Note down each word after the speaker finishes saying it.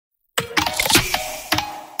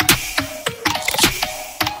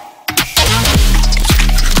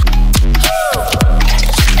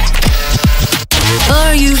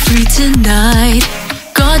tonight.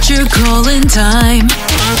 Got your call in time.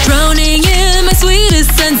 Drowning in my sweetest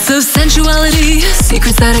sense of sensuality.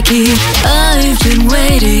 Secrets that I keep. I've been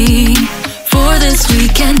waiting for this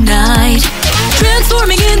weekend night.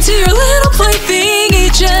 Transforming into your little plaything,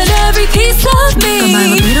 each and every piece of me. Got my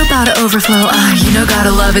libido about to overflow. You know gotta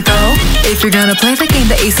love it though. If you're gonna play the game,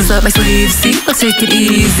 the ace is up my sleeve. See, let's take it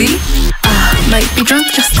easy. Might be drunk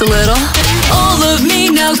just a little. All of me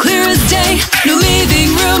now clear as day. No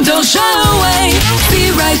leaving room, don't shy away. See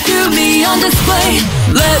right through me on display.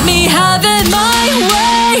 Let me have it my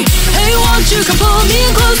way. Hey, won't you come pull me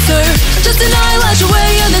in closer? Just an eyelash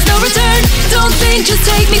away and there's no return. Don't think, just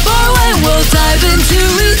take me far away. We'll dive into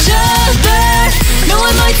each other. No,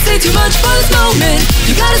 I might say too much for this moment.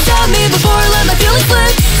 You gotta stop me before I let my feelings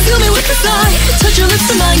slip. Feel me with the sigh. Touch your lips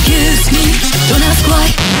to mine, kiss me. Don't ask why.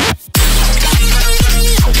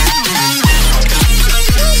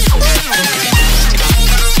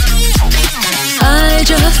 I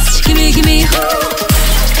just gimme, gimme.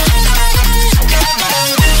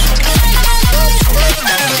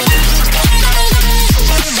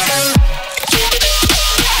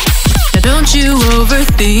 Now don't you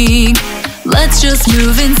overthink. Let's just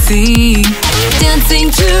move and sing. Dancing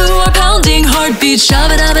to our pounding heartbeat.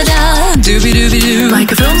 Shabba-dabba-da, doobie-doobie-doo.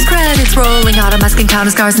 Like a film's credits rolling out, I'm asking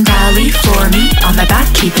counting scars and tally for me. On my back,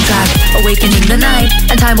 keeping track, awakening the night,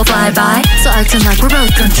 and time will fly by, so acting like we're both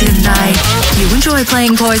drunk tonight. You enjoy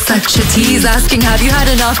playing boy, such a tease. Asking, have you had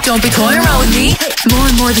enough? Don't be toying around with me. More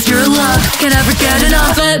and more, this pure love can never get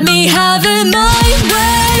enough. Let me have it my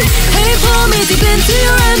way. Hey, pull me deep into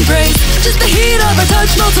your embrace. Just the heat of our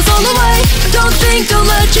touch melts us all away. Don't think, don't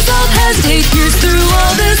let yourself hesitate. Pierce through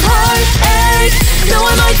all this heartache. No,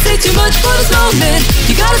 I might say too much for this moment.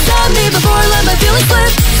 You gotta stop me before I let my feelings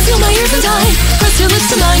slip. Seal my ears in time. Press your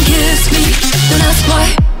lips to mine, kiss me. Don't ask why.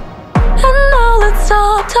 And now let's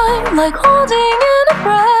stop time, like holding in a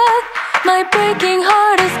breath. My breaking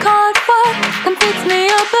heart is caught fire, then picks me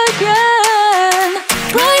up again.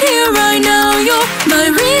 Right here, right now, you're my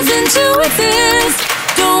reason to exist.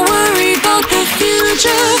 Don't worry about the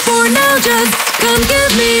future. For now, just come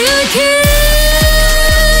give me a kiss.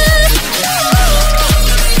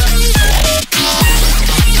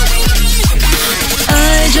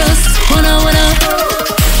 I just wanna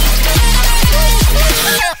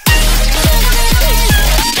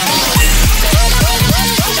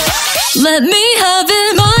let me have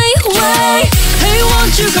it my way. Hey,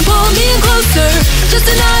 won't you come pull me in closer? Just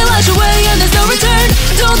an eyelash away and there's no return.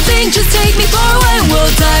 Don't think, just take me far away.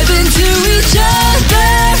 We'll dive into each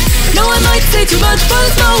other. No, I might say too much for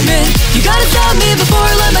this moment. You gotta stop me before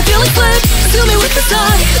I let my feelings slip. Seal me with the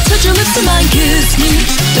sigh. Touch your lips to mine, kiss me.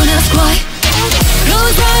 Don't ask why.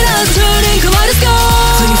 Colors bright as turning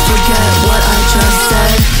kaleidoscope. Please forget what I just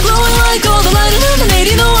said. Glowing like all the light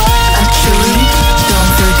illuminating the world. Actually,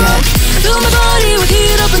 don't forget. Fill my body with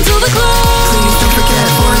heat up until the close. Please don't forget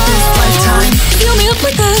for this lifetime. Fill me up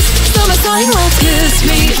like this. Fill my sign, let's kiss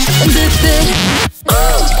me and zip it.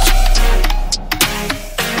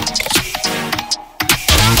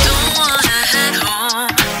 Don't wanna head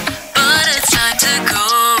home, but it's time to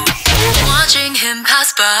go. Watching him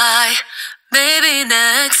pass by. Maybe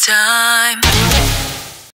next time.